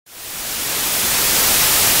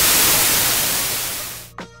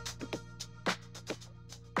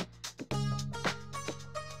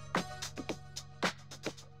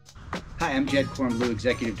Hi, I'm Kornbluh,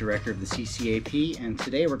 Executive Director of the CCAP, and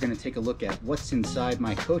today we're going to take a look at what's inside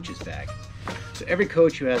my coach's bag. So every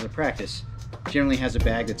coach who has a practice generally has a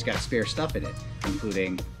bag that's got spare stuff in it,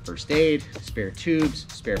 including first aid, spare tubes,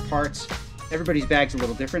 spare parts. Everybody's bag's a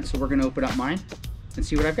little different, so we're going to open up mine and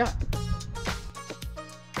see what I've got.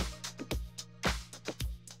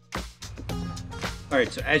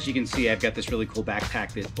 Alright, so as you can see, I've got this really cool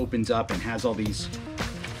backpack that opens up and has all these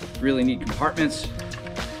really neat compartments,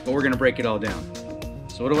 but we're going to break it all down.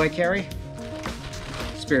 So what do I carry?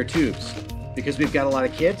 Spare tubes. Because we've got a lot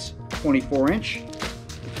of kids, 24-inch,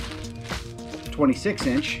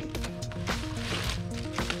 26-inch,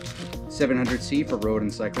 700C for road and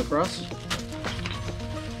cyclocross,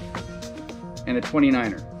 and a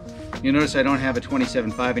 29er. You'll notice I don't have a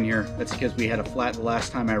 27.5 in here. That's because we had a flat the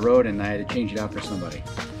last time I rode and I had to change it out for somebody.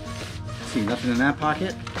 See, nothing in that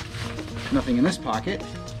pocket, nothing in this pocket.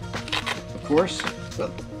 Of course,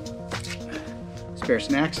 spare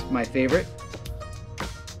snacks, my favorite,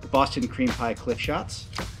 Boston cream pie cliff shots.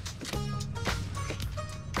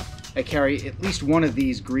 I carry at least one of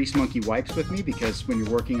these grease monkey wipes with me because when you're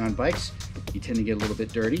working on bikes, you tend to get a little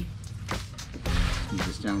bit dirty. Move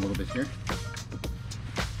this down a little bit here.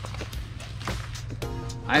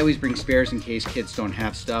 I always bring spares in case kids don't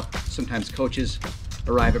have stuff. Sometimes coaches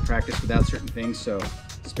arrive at practice without certain things, so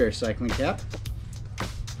spare cycling cap,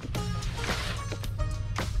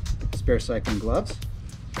 spare cycling gloves,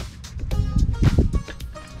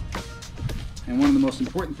 and one of the most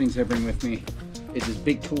important things I bring with me is this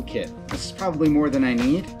big toolkit. This is probably more than I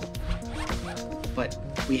need, but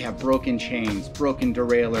we have broken chains, broken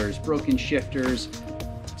derailleurs, broken shifters.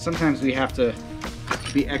 Sometimes we have to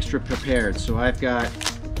be extra prepared, so I've got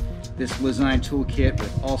this Design toolkit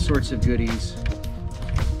with all sorts of goodies,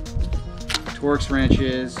 Torx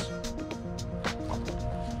wrenches,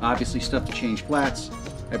 obviously stuff to change flats.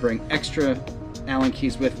 I bring extra Allen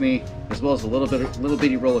keys with me, as well as a little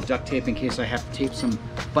bitty roll of duct tape in case I have to tape some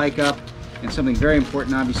bike up. And something very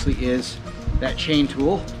important, obviously, is that chain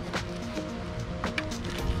tool.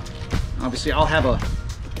 Obviously, I'll have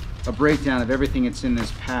a breakdown of everything that's in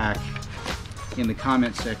this pack in the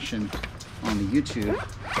comment section on the YouTube.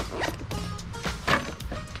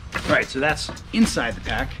 All right, so that's inside the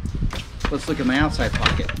pack. Let's look at my outside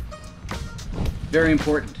pocket. Very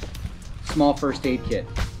important, small first aid kit.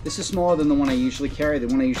 This is smaller than the one I usually carry. The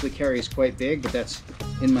one I usually carry is quite big, but that's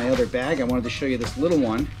in my other bag. I wanted to show you this little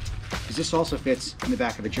one, because this also fits in the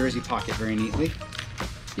back of a jersey pocket very neatly.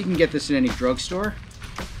 You can get this in any drugstore.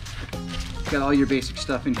 Got all your basic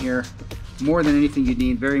stuff in here. More than anything you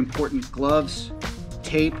need, very important, gloves,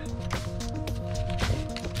 tape,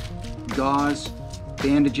 gauze,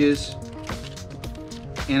 bandages,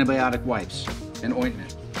 antibiotic wipes, and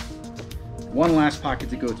ointment. One last pocket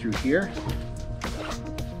to go through here.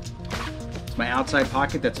 It's my outside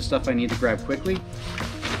pocket. That's the stuff I need to grab quickly.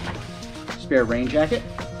 Spare rain jacket.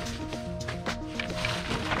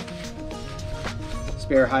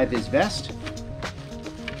 Spare high-vis vest.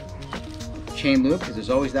 Chain lube, because there's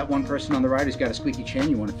always that one person on the ride who's got a squeaky chain.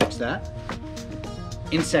 You want to fix that.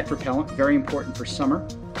 Insect repellent, very important for summer.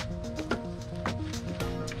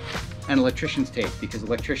 And electrician's tape, because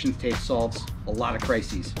electrician's tape solves a lot of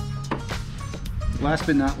crises. Last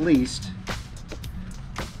but not least,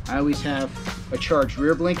 I always have a charged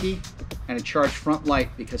rear blinky and a charged front light,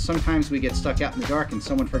 because sometimes we get stuck out in the dark and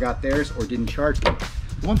someone forgot theirs or didn't charge them.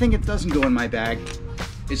 One thing that doesn't go in my bag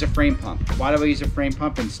is a frame pump. Why do I use a frame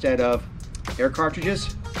pump instead of air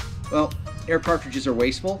cartridges? Well, air cartridges are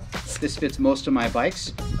wasteful. This fits most of my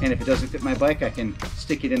bikes, and if it doesn't fit my bike, I can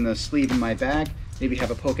stick it in the sleeve in my bag, maybe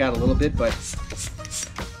have it poke out a little bit, but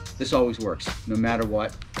this always works, no matter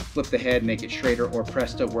what. Flip the head, make it straighter, or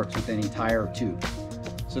Presto works with any tire or tube.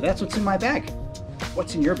 So that's what's in my bag.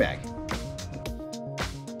 What's in your bag?